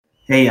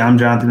Hey, I'm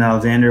Jonathan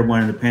Alexander,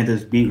 one of the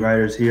Panthers beat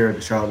writers here at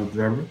the Charlotte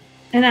Observer.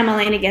 And I'm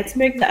Elena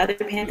Getzenberg, the other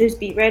Panthers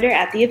beat writer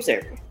at the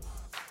Observer.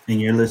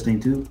 And you're listening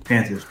to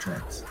Panthers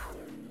Tracks.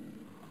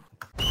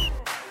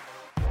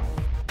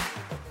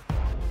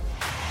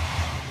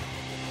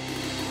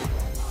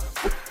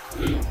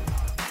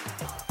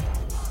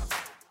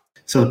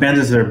 So the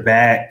Panthers are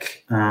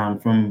back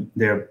from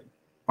their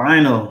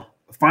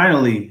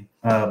finally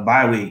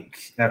bye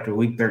week after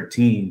week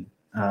 13.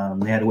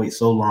 They had to wait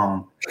so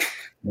long.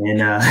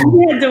 And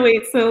we had to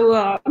wait so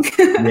long.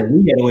 Yeah,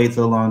 we had to wait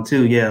so long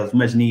too. Yeah, it was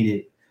much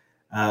needed.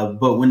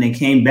 But when they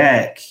came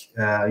back,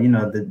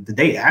 the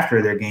day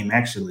after their game,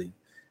 actually,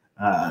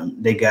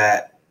 they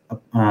got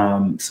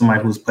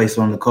somebody who was placed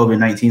on the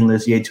COVID-19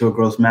 list, Yetur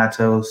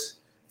Gross-Matos.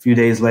 A few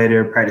days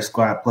later, practice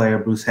squad player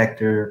Bruce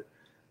Hector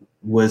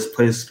was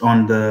placed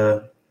on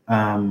the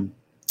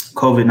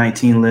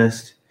COVID-19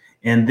 list.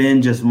 And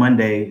then just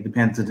Monday, the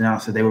Panthers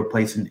announced that they were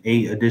placing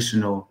 8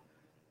 additional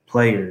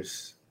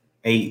players,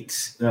 8,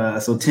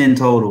 so 10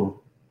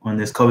 total on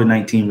this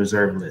COVID-19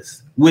 reserve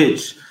list,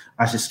 which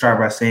I should start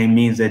by saying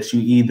means that you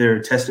either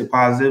tested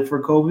positive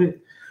for COVID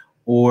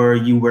or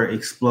you were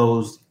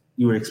exposed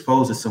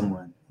to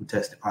someone who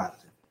tested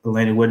positive.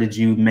 Elena, what did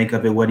you make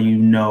of it? What do you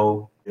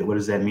know? What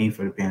does that mean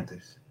for the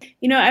Panthers?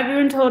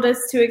 Everyone told us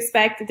to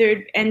expect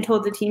and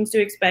told the teams to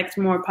expect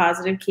more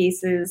positive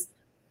cases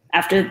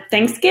after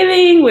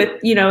Thanksgiving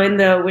in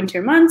the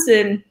winter months.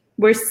 And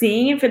we're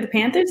seeing it for the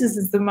Panthers. This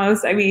is the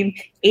most,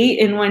 8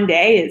 in one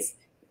day is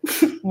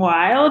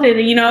wild. And,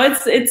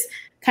 it's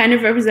kind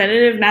of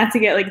representative, not to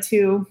get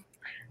too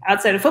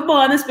outside of football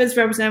on this, but it's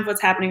representative of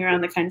what's happening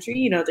around the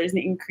country. There's an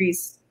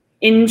increase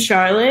in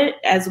Charlotte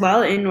as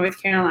well, in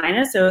North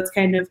Carolina. So it's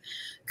kind of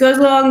goes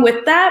along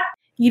with that.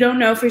 You don't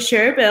know for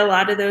sure, but a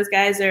lot of those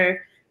guys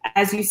are,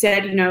 as you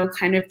said,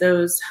 kind of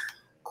those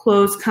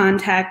close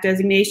contact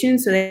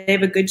designations. So they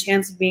have a good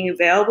chance of being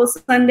available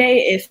Sunday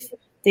if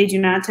they do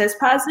not test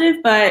positive.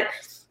 But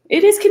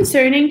it is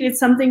concerning. It's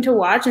something to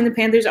watch. And the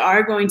Panthers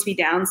are going to be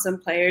down some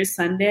players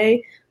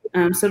Sunday.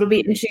 So it'll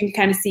be interesting to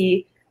kind of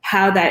see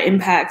how that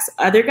impacts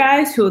other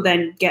guys who will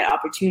then get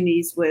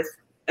opportunities with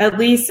at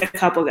least a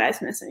couple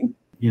guys missing.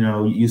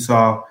 You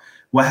saw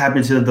what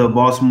happened to the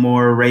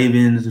Baltimore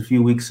Ravens a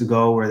few weeks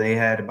ago, where they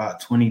had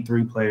about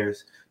 23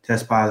 players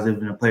test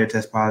positive and a player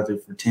test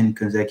positive for 10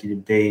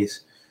 consecutive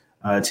days.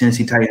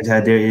 Tennessee Titans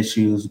had their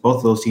issues. Both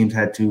of those teams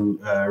had to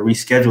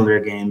reschedule their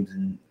games,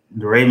 and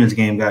the Ravens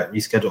game got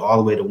rescheduled all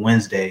the way to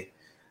Wednesday.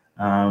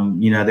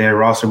 Their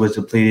roster was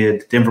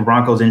depleted. The Denver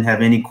Broncos didn't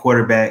have any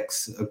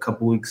quarterbacks a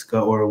couple weeks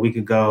ago or a week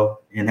ago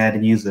and had to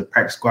use the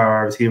practice squad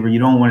wide receiver. You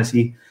don't want to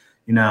see,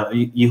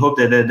 you hope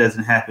that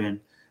doesn't happen.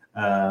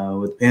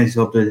 With the Panthers,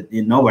 you hope that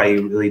nobody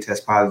really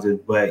tests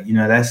positive. But,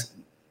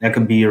 that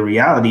could be a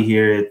reality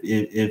here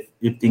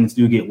if things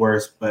do get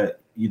worse. But,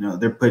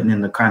 they're putting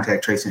in the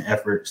contact tracing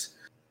efforts.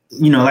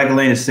 Like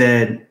Elena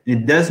said,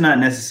 it does not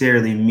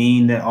necessarily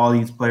mean that all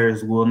these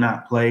players will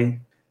not play.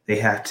 They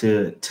have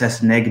to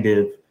test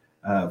negative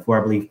for,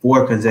 I believe,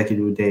 4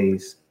 consecutive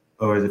days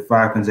or the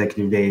 5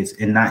 consecutive days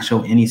and not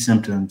show any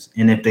symptoms.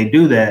 And if they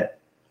do that,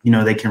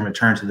 they can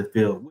return to the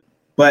field.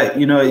 But,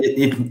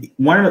 if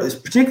one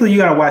of particularly, you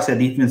got to watch that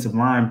defensive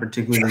line,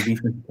 particularly the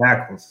defensive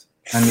tackles.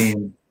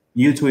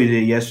 You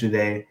tweeted it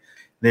yesterday.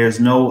 There's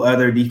no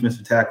other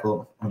defensive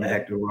tackle on the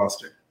active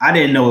roster. I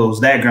didn't know it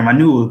was that grim. I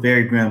knew it was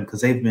very grim because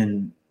they've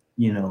been,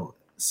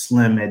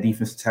 slim at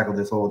defensive tackle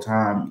this whole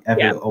time.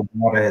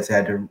 Obata has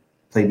had to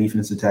play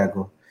defensive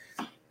tackle.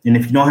 And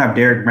if you don't have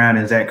Derek Brown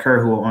and Zach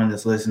Kerr, who are on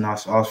this list, and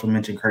also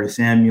mentioned Curtis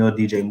Samuel,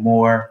 DJ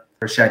Moore,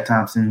 or Shaq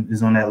Thompson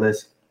is on that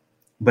list.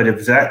 But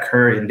if Zach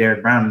Kerr and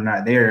Derek Brown are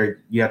not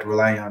there, you have to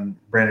rely on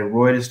Brandon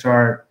Roy to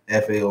start,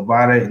 F.A.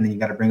 Obata, and then you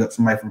got to bring up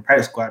somebody from the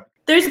practice squad.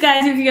 There's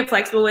guys you can get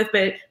flexible with,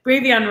 but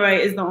Bravion Roy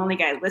is the only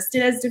guy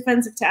listed as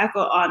defensive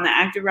tackle on the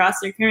active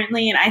roster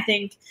currently. And I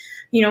think,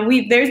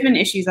 there's been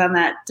issues on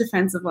that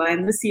defensive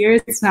line this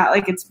year. It's not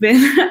like it's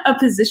been a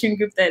position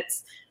group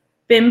that's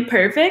been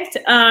perfect.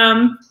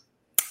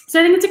 So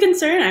I think it's a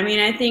concern.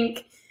 I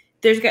think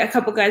there's a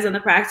couple guys on the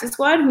practice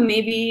squad who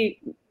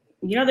maybe,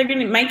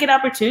 might get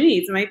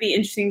opportunities. It might be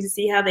interesting to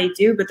see how they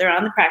do, but they're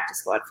on the practice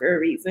squad for a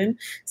reason.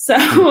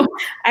 So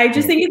I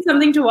just think it's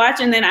something to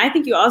watch. And then I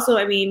think you also,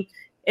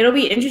 it'll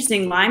be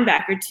interesting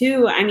linebacker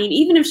too.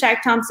 Even if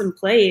Shaq Thompson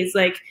plays,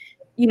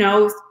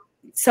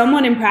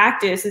 someone in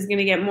practice is going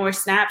to get more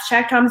snaps.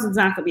 Shaq Thompson's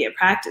not going to be at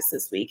practice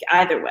this week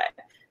either way.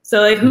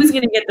 So who's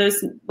going to get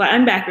those?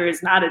 Linebacker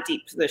is not a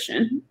deep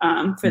position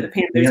for the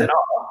Panthers at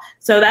all.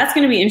 So that's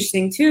going to be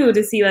interesting too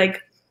to see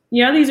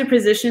these are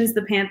positions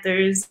the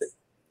Panthers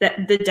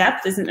that the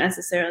depth isn't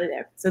necessarily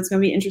there. So it's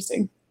going to be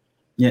interesting.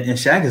 Yeah, and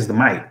Shaq is the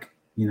mic.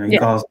 He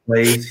calls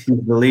plays.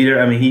 He's the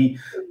leader.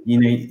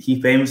 He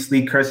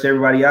famously cursed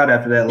everybody out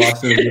after that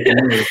loss to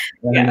the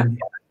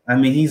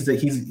he's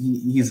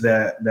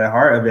the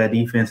heart of that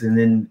defense. And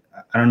then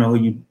I don't know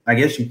who I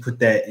guess you put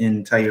that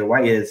in Tyler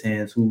Whitehead's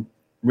hands, who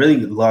really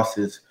lost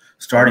his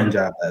starting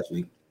job last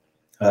week.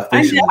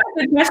 I know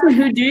the question,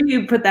 who do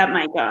you put that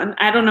mic on?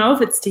 I don't know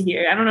if it's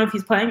Tahir. I don't know if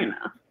he's playing or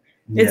not.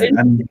 Is it?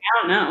 I don't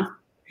know.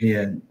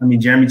 Yeah, I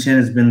mean, Jeremy Chin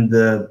has been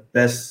the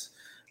best.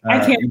 I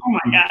can't. Oh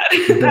my god! I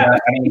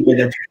don't know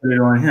that you put it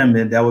on him,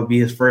 and that would be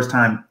his first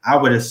time. I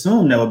would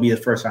assume that would be his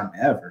first time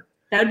ever.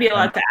 That would be a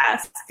lot to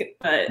ask,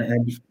 but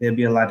it'd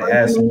be a lot to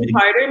ask.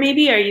 Carter,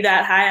 maybe, are you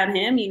that high on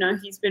him? You know,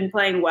 he's been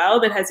playing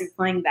well, but has he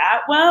playing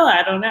that well?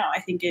 I don't know. I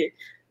think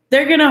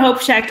they're gonna hope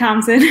Shaq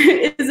Thompson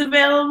is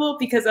available,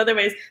 because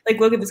otherwise, like,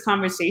 look at this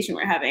conversation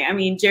we're having. I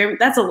mean,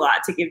 that's a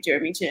lot to give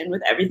Jeremy Chin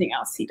with everything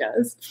else he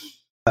does.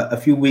 A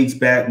few weeks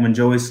back, when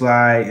Joey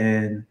Sly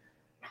and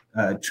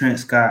Trent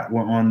Scott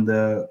were on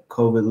the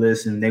COVID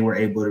list, and they were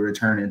able to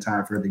return in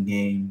time for the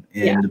game.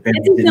 And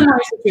it's a similar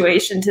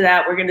situation to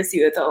that we're going to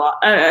see with a lot.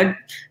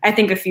 I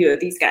think a few of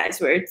these guys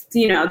where it's,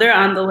 you know, they're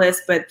on the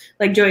list, but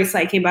like Joey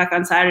Sly came back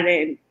on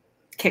Saturday and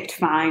kicked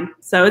fine.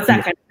 So it's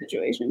that kind of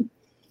situation.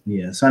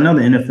 Yeah. So I know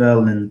the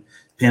NFL and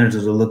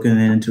Panthers are looking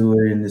into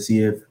it and to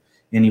see if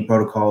any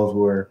protocols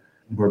were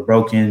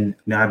broken.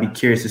 Now, I'd be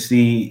curious to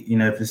see, you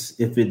know,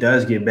 if it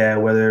does get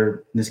bad,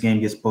 whether this game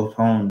gets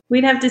postponed.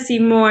 We'd have to see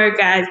more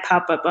guys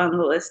pop up on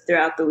the list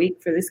throughout the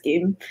week for this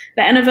game.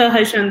 The NFL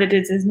has shown that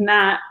it does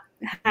not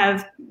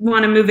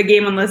want to move a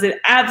game unless it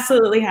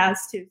absolutely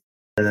has to.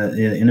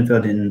 The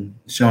NFL didn't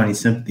show any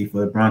sympathy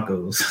for the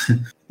Broncos.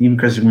 Even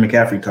Christian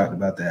McCaffrey talked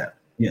about that.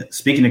 Yeah.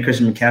 Speaking of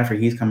Christian McCaffrey,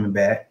 he's coming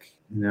back.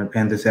 You know,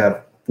 Panthers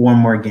have 4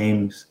 more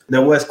games.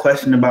 There was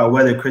question about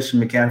whether Christian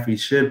McCaffrey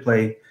should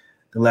play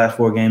the last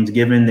 4 games,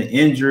 given the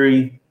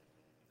injury,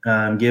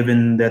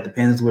 given that the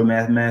Panthers were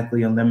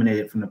mathematically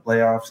eliminated from the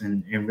playoffs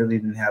and really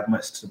didn't have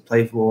much to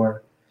play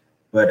for.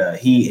 But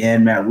he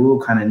and Matt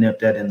Rule kind of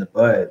nipped that in the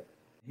bud.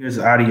 Here's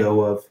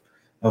audio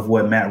of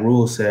what Matt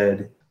Rule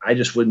said. I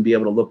just wouldn't be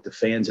able to look the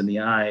fans in the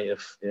eye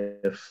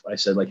if I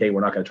said, like, hey,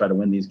 we're not going to try to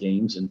win these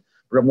games. And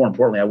more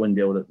importantly, I wouldn't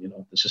be able to, you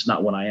know, it's just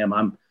not what I am.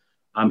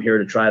 I'm here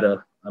to try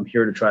to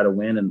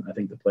win, and I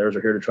think the players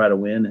are here to try to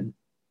win.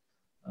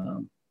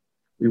 And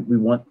we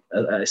want,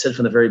 I said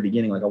from the very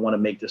beginning, like, I want to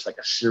make this like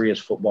a serious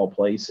football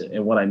place.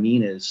 And what I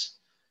mean is,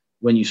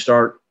 when you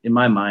start, in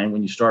my mind,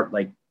 when you start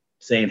like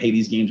saying, hey,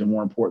 these games are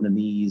more important than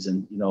these,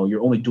 and, you know,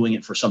 you're only doing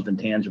it for something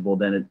tangible,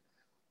 then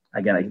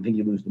I think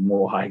you lose the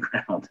moral high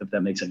ground, if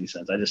that makes any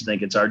sense. I just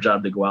think it's our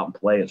job to go out and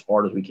play as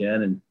hard as we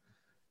can and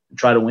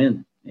try to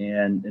win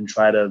and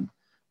try to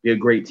be a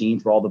great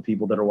team for all the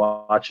people that are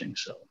watching.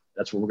 So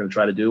that's what we're going to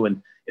try to do.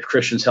 And if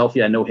Christian's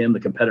healthy, I know him, the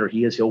competitor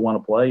he is, he'll want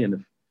to play.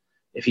 And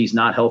if he's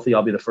not healthy,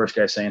 I'll be the first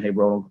guy saying, hey,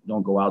 bro,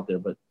 don't go out there.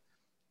 But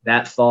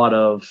that thought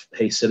of,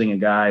 hey, sitting a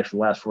guy for the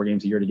last 4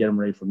 games a year to get him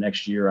ready for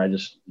next year, I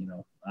just, you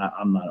know,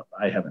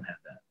 I haven't had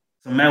that.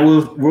 So Matt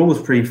Rule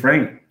was pretty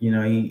frank. You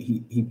know,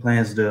 he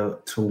plans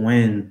to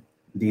win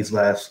these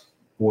last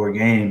 4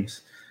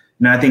 games.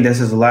 Now, I think that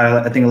says a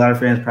lot. I think a lot of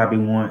fans probably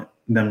want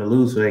them to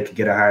lose so they could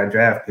get a higher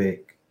draft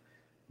pick.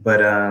 But,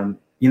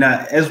 you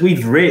know, as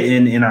we've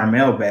written in our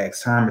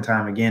mailbags time and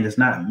time again, it's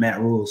not Matt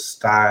Rule's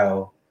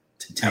style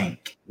to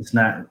tank. It's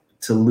not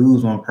to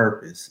lose on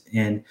purpose.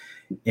 And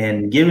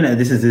given that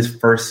this is his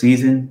first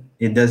season,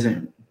 it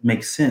doesn't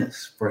make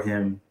sense for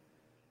him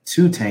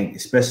to tank,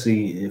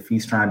 especially if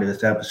he's trying to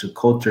establish a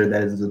culture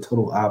that is the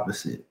total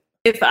opposite.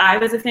 If I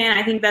was a fan,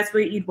 I think that's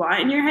what you'd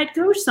want in your head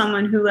coach,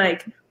 someone who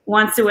like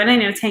wants to win. I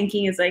know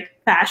tanking is like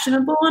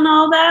fashionable and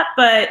all that,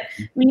 but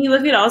when you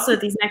look at also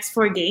these next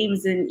 4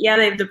 games, and yeah,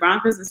 they have the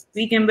Broncos this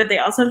weekend, but they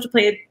also have to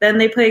play, then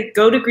they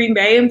go to Green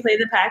Bay and play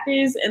the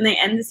Packers, and they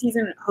end the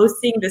season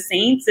hosting the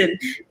Saints, and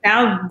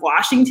now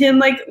Washington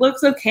like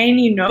looks okay, and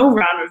you know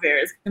Ron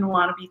Rivera is going to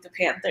want to beat the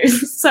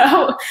Panthers.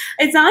 So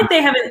it's not like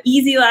they have an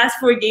easy last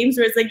 4 games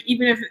where it's like,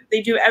 even if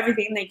they do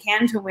everything they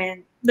can to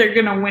win, they're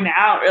going to win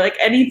out or like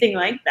anything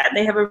like that.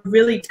 They have a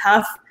really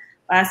tough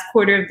last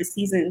quarter of the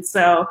season.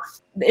 So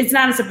it's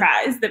not a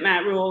surprise that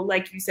Matt Rule,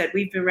 like you said,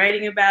 we've been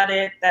writing about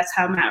it. That's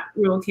how Matt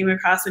Rule came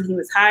across when he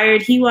was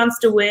hired. He wants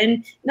to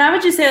win. And I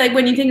would just say, like,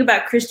 when you think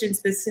about Christian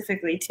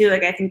specifically too,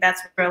 like, I think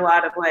that's where a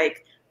lot of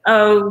like,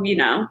 oh, you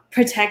know,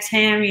 protect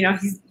him. You know,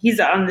 he's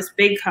on this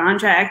big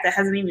contract that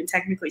hasn't even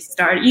technically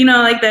started, you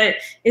know, like that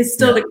is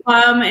still to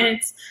come. And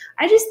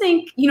I just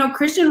think, you know,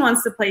 Christian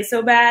wants to play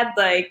so bad,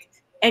 like,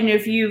 and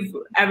if you've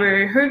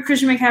ever heard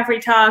Christian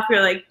McCaffrey talk,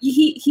 you're like,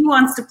 he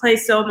wants to play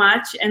so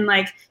much. And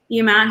like the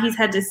amount he's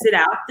had to sit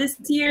out this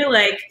year,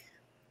 like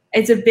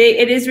it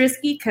is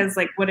risky because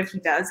like, what if he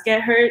does get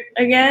hurt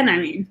again? I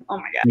mean, oh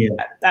my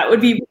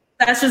God,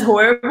 that's just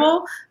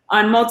horrible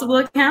on multiple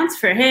accounts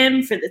for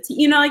him, for the team,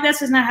 you know, like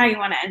that's just not how you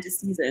want to end a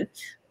season.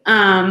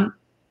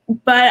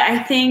 But I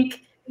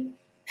think,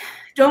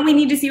 don't we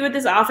need to see what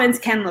this offense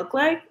can look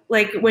like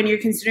when you're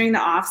considering the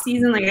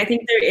offseason? Like, I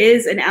think there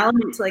is an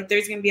element to, like,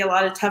 there's going to be a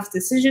lot of tough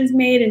decisions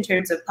made in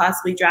terms of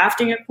possibly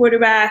drafting a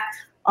quarterback,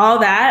 all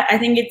that. I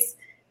think it's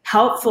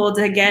helpful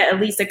to get at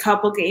least a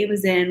couple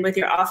games in with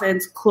your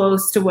offense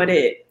close to what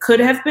it could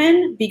have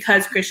been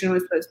because Christian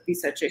was supposed to be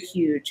such a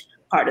huge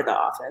part of the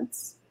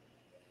offense.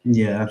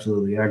 Yeah,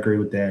 absolutely. I agree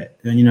with that.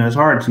 And, you know, it's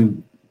hard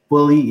to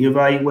fully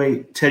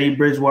evaluate Teddy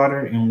Bridgewater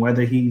and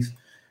whether he's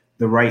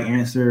the right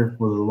answer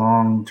for the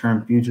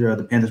long-term future of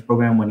the Panthers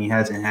program when he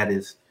hasn't had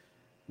his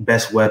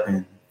best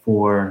weapon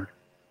for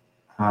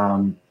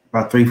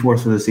about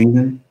 3/4 of the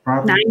season,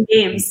 probably 9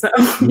 games. So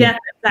yeah,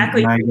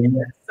 exactly. 9 games.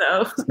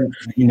 So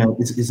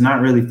it's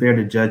not really fair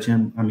to judge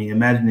him. I mean,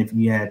 imagine if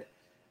you had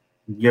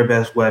your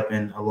best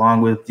weapon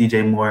along with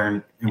DJ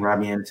Moore and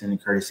Robbie Anderson and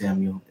Curtis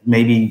Samuel.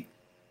 Maybe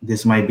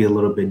this might be a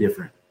little bit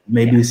different.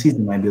 Maybe the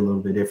season might be a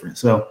little bit different.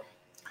 So,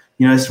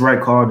 it's the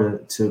right call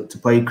to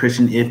play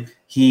Christian if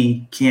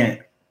he can't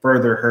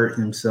further hurt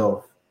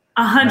himself.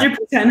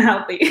 100%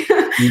 healthy.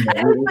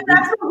 But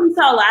that's what we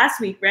saw last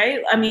week,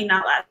 right? I mean,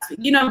 not last week.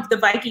 The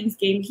Vikings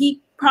game,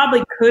 he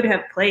probably could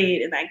have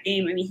played in that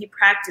game. I mean, he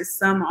practiced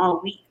some all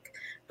week.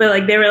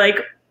 But, they were like,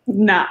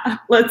 nah,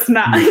 let's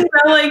not.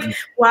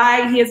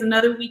 Why? He has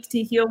another week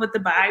to heal with the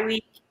bye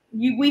week.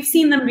 We've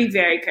seen them be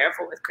very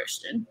careful with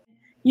Christian.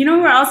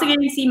 We're also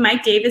going to see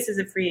Mike Davis as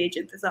a free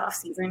agent this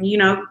offseason.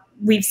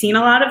 We've seen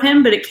a lot of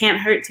him, but it can't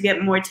hurt to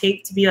get more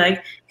tape to be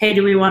like, hey,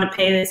 do we want to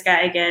pay this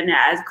guy again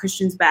as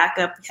Christian's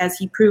backup? Has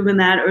he proven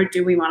that, or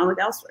do we want to look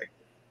elsewhere?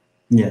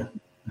 Yeah,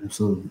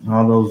 absolutely.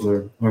 All those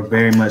are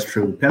very much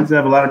true. Panthers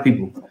have a lot of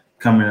people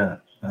coming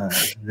up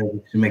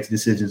to make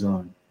decisions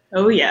on.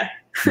 Oh, yeah.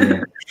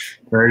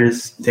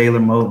 Curtis, Taylor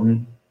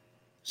Moton.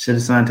 Should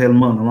have signed Taylor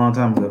Moton a long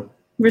time ago.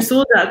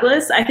 Rasul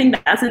Douglas, I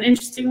think that's an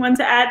interesting one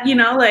to add. He's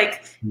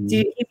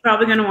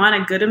probably going to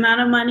want a good amount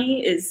of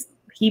money. Is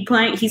he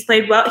playing? He's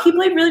played well. He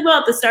played really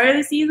well at the start of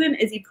the season.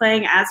 Is he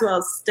playing as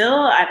well still?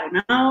 I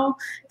don't know.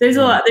 There's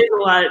a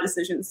lot of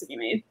decisions to be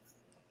made.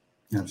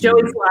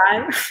 Absolutely. Joey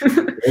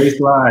Sly. Joey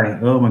Sly.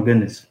 Oh my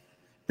goodness,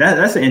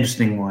 that's an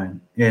interesting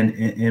one.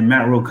 And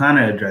Matt Rule kind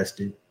of addressed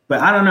it,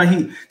 but I don't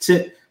know.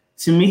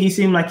 To me, he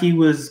seemed like he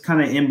was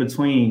kind of in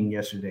between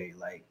yesterday.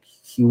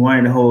 He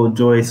wanted to hold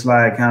Joey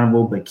Sly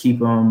accountable, but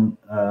keep him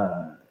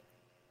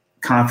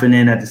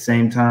confident at the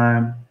same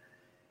time.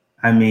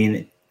 I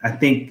mean, I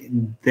think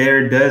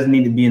there does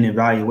need to be an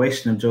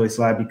evaluation of Joey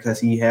Sly because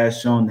he has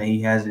shown that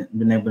he hasn't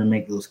been able to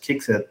make those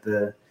kicks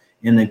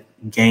in the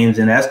games,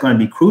 and that's going to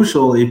be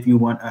crucial if you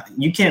want.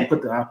 You can't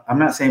I'm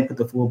not saying put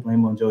the full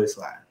blame on Joey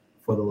Sly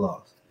for the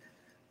loss,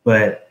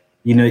 but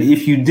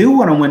if you do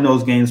want to win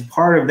those games,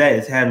 part of that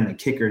is having a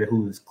kicker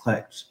who is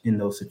clutch in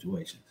those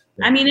situations.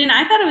 I mean, and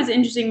I thought it was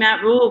interesting.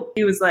 Matt Rule,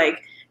 he was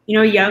like,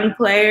 young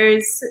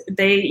players,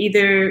 they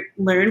either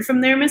learn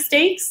from their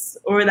mistakes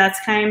or that's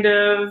kind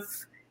of,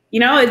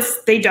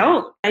 they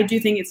don't. I do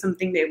think it's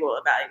something they will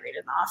evaluate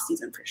in the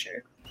offseason for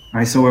sure. All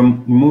right, so we're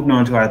moving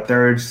on to our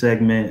third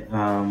segment,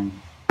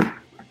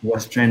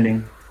 what's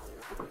trending,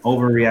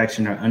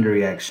 overreaction or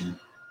underreaction.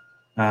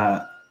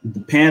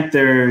 The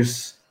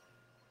Panthers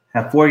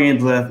have 4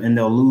 games left, and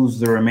they'll lose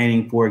the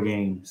remaining 4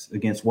 games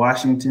against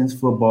Washington's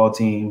football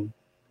team,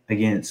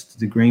 against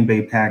the Green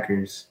Bay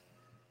Packers,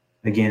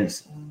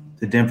 against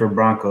the Denver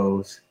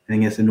Broncos, and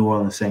against the New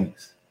Orleans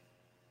Saints.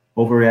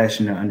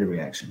 Overreaction or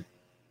underreaction?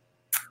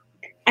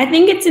 I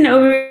think it's an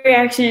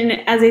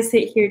overreaction as I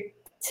sit here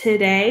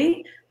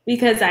today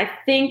because I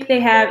think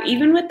they have,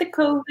 even with the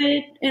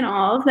COVID and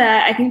all of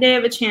that, I think they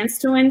have a chance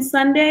to win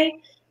Sunday.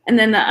 And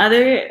then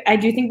I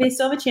do think they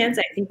still have a chance.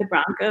 I think the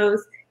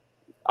Broncos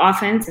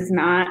offense is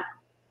not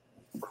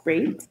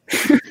great.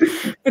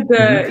 But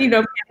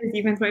Panthers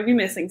defense might be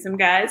missing some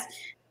guys.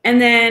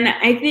 And then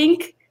I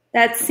think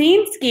that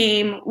Saints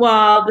game,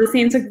 while the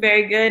Saints look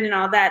very good and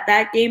all that,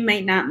 that game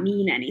might not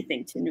mean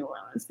anything to New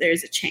Orleans.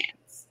 There's a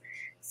chance.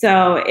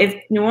 So if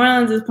New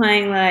Orleans is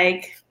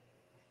playing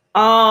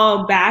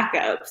all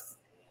backups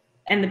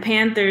and the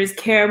Panthers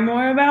care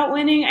more about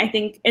winning, I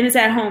think, and it's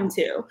at home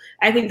too,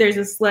 I think there's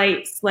a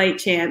slight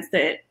chance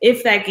that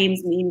if that game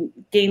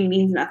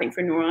means nothing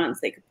for New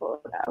Orleans, they could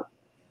pull it out.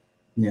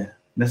 Yeah,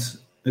 that's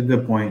a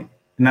good point.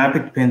 And I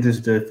picked the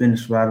Panthers to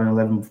finish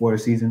 5-11 before the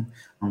season.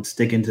 I'm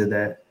sticking to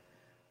that.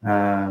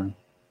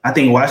 I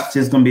think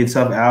Washington's going to be a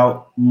tough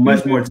out,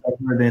 much more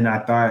tougher than I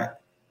thought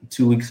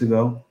 2 weeks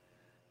ago,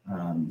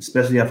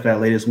 especially after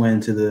that latest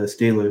win to the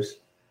Steelers.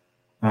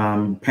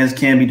 Panthers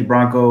can beat the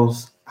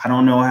Broncos. I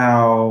don't know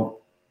how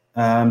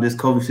this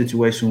COVID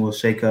situation will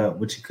shake up,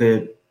 which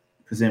could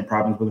present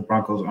problems, but the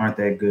Broncos aren't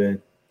that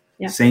good.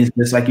 Yeah. Saints,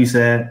 just like you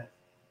said,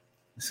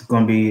 it's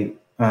going to be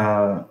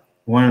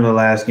one of the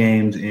last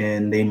games,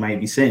 and they might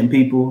be sitting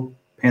people.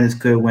 Panthers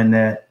could win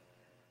that.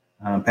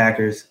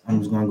 Packers, I'm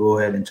just going to go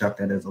ahead and chalk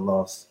that as a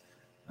loss.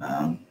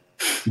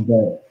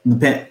 But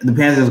the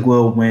Panthers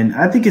will win.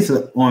 I think it's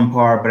on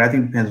par, but I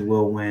think the Panthers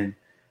will win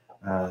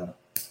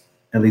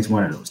at least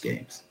one of those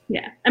games.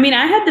 Yeah. I mean,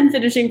 I had them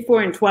finishing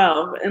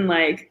 4-12, and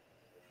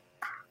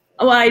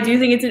while I do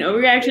think it's an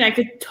overreaction, I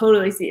could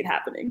totally see it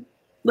happening.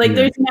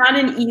 There's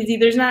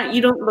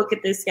you don't look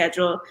at this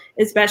schedule,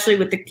 especially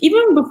with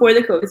even before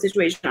the COVID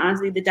situation,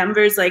 honestly, the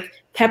Denver's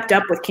kept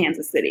up with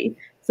Kansas City.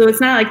 So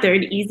it's not like they're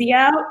an easy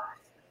out.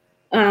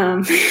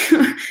 And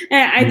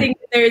I think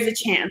there is a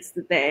chance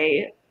that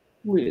they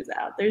lose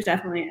out. There's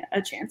definitely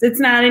a chance. It's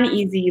not an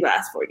easy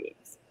last 4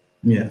 games.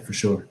 Yeah, for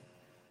sure.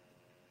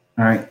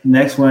 All right,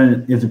 next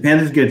one. If the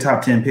Panthers get a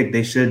top 10 pick,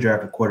 they should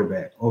draft a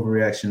quarterback.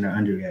 Overreaction or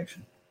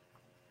underreaction?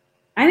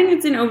 I think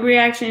it's an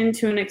overreaction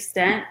to an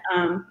extent.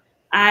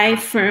 I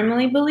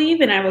firmly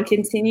believe, and I will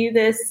continue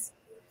this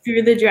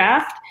through the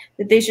draft,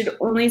 that they should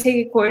only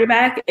take a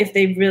quarterback if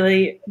they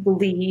really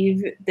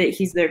believe that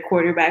he's their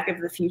quarterback of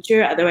the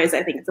future. Otherwise,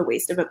 I think it's a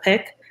waste of a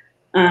pick.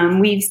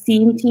 We've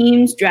seen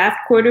teams draft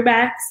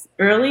quarterbacks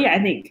early. I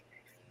think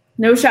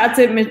no shots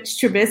at Mitch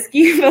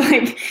Trubisky, but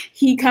like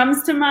he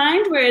comes to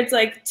mind where it's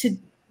like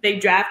they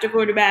draft a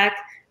quarterback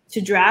to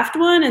draft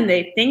one and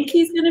they think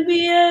he's going to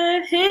be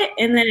a hit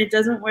and then it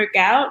doesn't work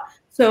out.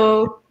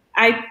 So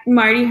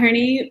Marty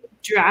Herney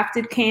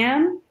drafted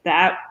Cam.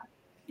 That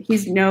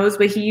he knows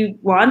what he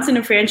wants in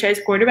a franchise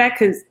quarterback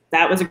because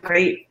that was a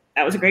great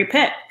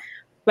pick.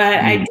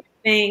 But I do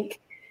think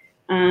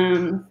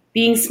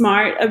being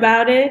smart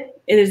about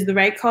it is the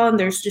right call, and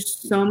there's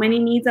just so many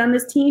needs on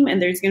this team,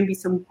 and there's going to be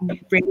some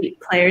great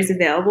players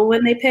available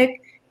when they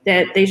pick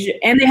that they should.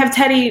 And they have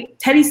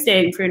Teddy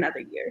staying for another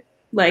year.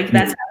 Like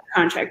that's how the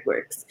contract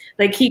works.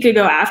 Like he could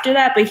go after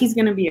that, but he's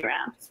going to be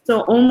around.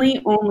 So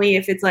only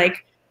if it's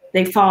like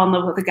they fall in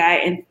love with a guy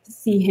and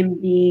see him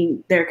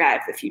being their guy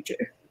of the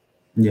future.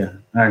 Yeah,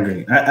 I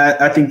agree.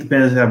 I think the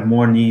Panthers have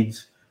more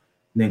needs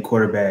than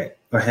quarterback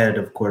or head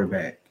of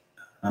quarterback.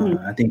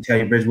 I think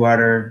Teddy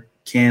Bridgewater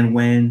can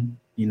win.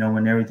 You know,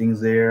 when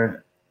everything's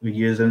there, with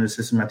years in the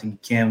system, I think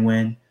he can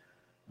win.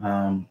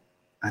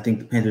 I think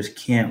the Panthers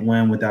can't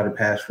win without a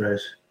pass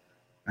rush.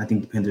 I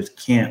think the Panthers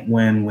can't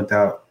win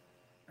without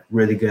a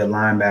really good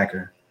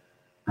linebacker.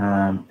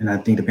 And I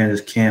think the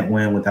Panthers can't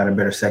win without a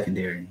better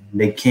secondary.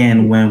 They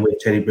can win with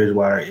Teddy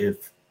Bridgewater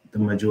if the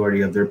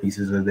majority of their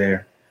pieces are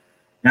there.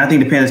 And I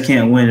think the Panthers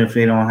can't win if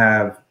they don't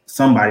have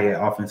somebody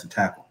at offensive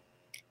tackle.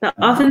 The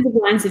offensive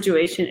line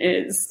situation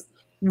is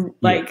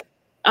like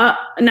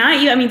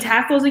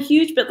tackles are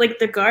huge, but like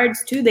the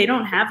guards too, they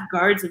don't have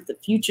guards of the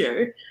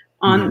future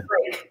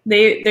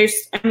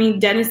Dennis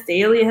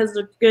Daly has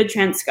looked good,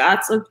 Trent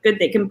Scott's looked good.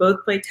 They can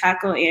both play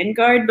tackle and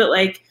guard, but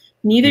like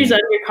neither's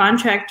under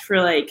contract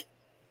for like,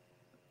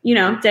 you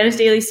know, Dennis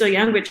Daly's still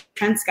young, but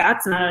Trent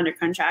Scott's not under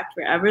contract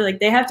forever.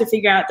 Like they have to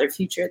figure out their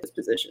future at those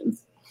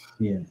positions.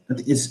 Yeah,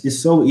 it's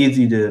so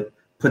easy to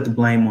put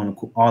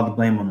all the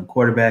blame on the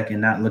quarterback and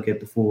not look at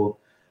the full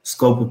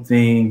scope of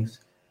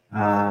things.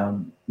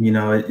 You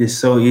know, it's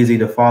so easy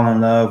to fall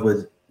in love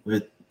with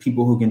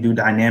people who can do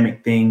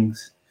dynamic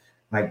things,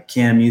 like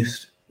Cam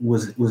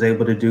was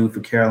able to do for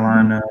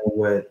Carolina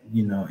with,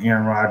 you know,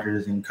 Aaron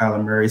Rodgers and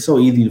Kyler Murray. It's so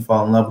easy to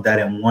fall in love with that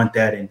and want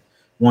that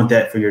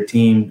for your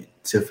team,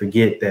 to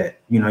forget that,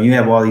 you know, you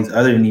have all these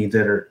other needs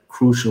that are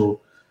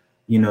crucial,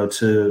 you know,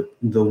 to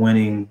the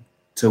winning,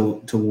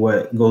 to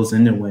what goes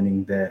into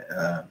winning, that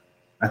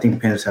I think the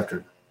Panthers have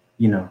to,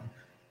 you know,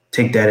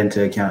 take that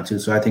into account too.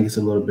 So I think it's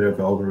a little bit of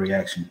an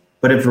overreaction.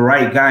 But if the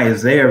right guy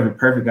is there, if the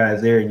perfect guy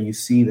is there, and you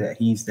see that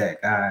he's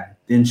that guy,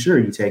 then sure,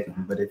 you take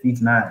him. But if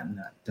he's not,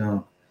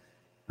 don't.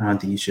 I don't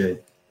think you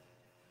should.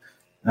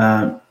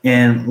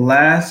 And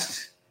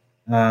last,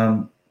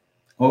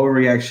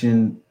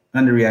 overreaction,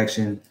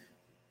 underreaction,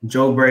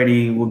 Joe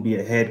Brady will be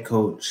a head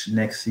coach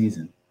next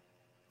season.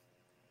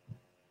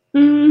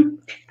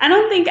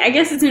 I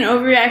guess it's an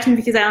overreaction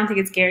because I don't think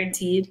it's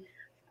guaranteed.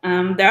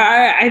 What's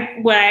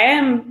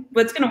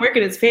going to work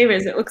in his favor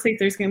is it looks like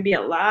there's going to be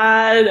a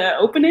lot of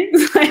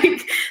openings.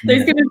 Like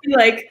there's going to be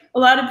like a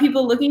lot of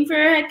people looking for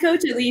a head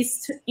coach, at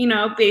least, you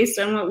know, based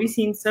on what we've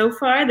seen so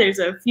far. There's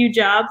a few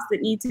jobs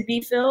that need to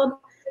be filled.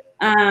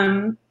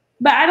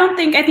 But I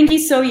think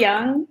he's so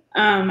young.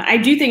 I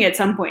do think at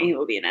some point he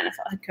will be an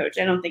NFL head coach.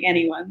 I don't think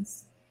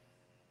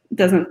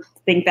doesn't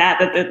think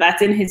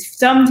that's in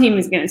some team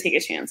is going to take a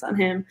chance on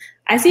him.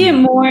 I see it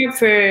more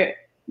for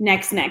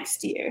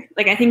next year.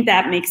 Like I think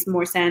that makes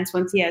more sense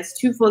once he has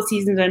 2 full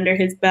seasons under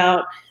his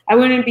belt.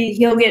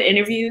 He'll get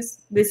interviews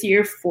this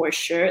year for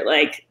sure.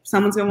 Like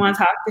someone's gonna want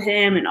to talk to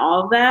him and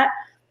all of that.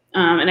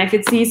 And I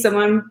could see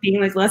someone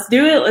being like, let's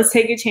do it, let's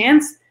take a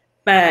chance.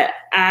 But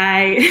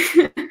and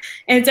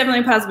it's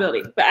definitely a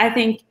possibility. But I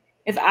think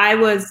if I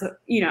was,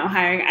 you know,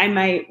 hiring, I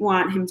might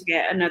want him to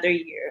get another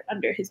year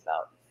under his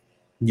belt.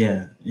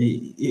 Yeah,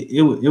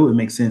 it would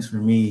make sense for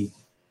me,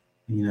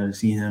 you know, to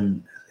see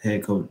him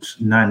head coach,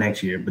 not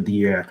next year, but the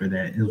year after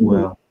that as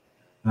well.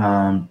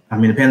 I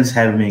mean, the Panthers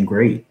haven't been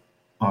great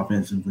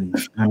offensively.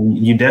 I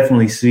mean, you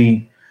definitely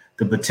see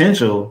the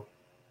potential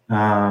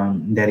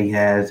that he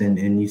has,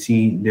 and you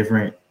see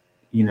different,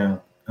 you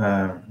know,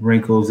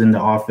 wrinkles in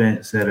the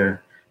offense that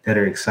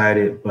are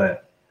excited.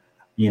 But,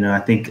 you know, I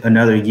think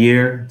another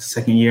year,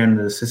 second year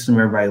into the system,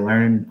 everybody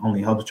learning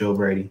only helps Joe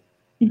Brady.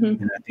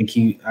 And I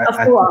think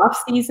a full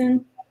off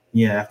season.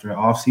 Yeah, after a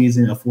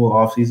full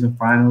off season,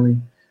 finally.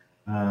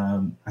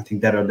 I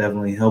think that'll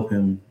definitely help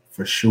him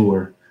for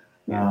sure.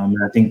 And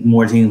I think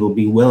more teams will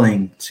be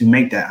willing to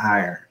make that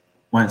hire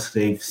once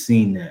they've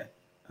seen that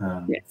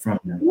from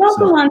him. You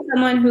also want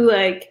someone who,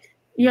 like,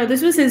 you know,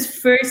 this was his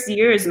first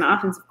year as an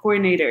offensive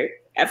coordinator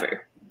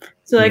ever.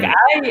 So, like,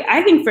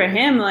 I think for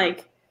him,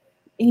 like,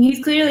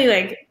 he's clearly,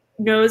 like,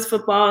 knows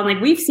football. And,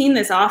 like, we've seen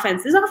this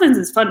offense. This offense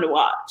is fun to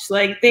watch.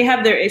 Like, they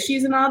have their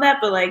issues and all that,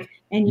 but, like,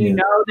 and you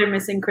know they're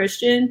missing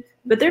Christian,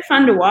 but they're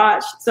fun to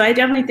watch. So I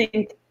definitely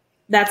think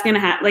that's going to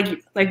happen,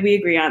 like we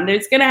agree on.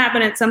 It's going to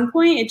happen at some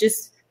point. It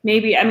just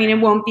maybe, I mean,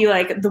 it won't be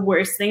like the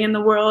worst thing in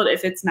the world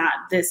if it's not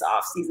this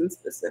off season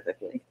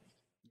specifically.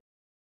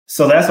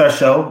 So that's our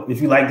show.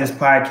 If you like this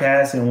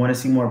podcast and want to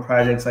see more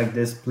projects like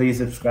this, please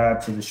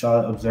subscribe to the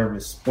Charlotte Observer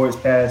Sports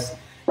Pass,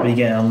 where you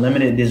get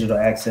unlimited digital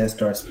access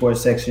to our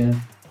sports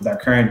section with our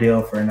current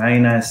deal for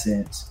 99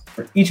 cents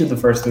for each of the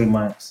first 3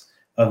 months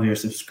of your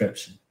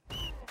subscription.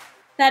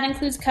 That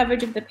includes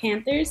coverage of the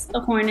Panthers, the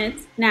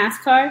Hornets,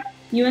 NASCAR,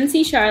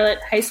 UNC Charlotte,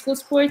 high school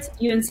sports,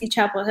 UNC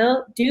Chapel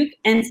Hill, Duke,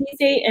 NC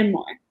State, and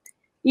more.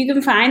 You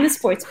can find the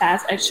Sports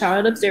Pass at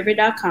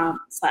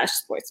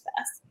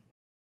charlotteobserver.com/sportspass.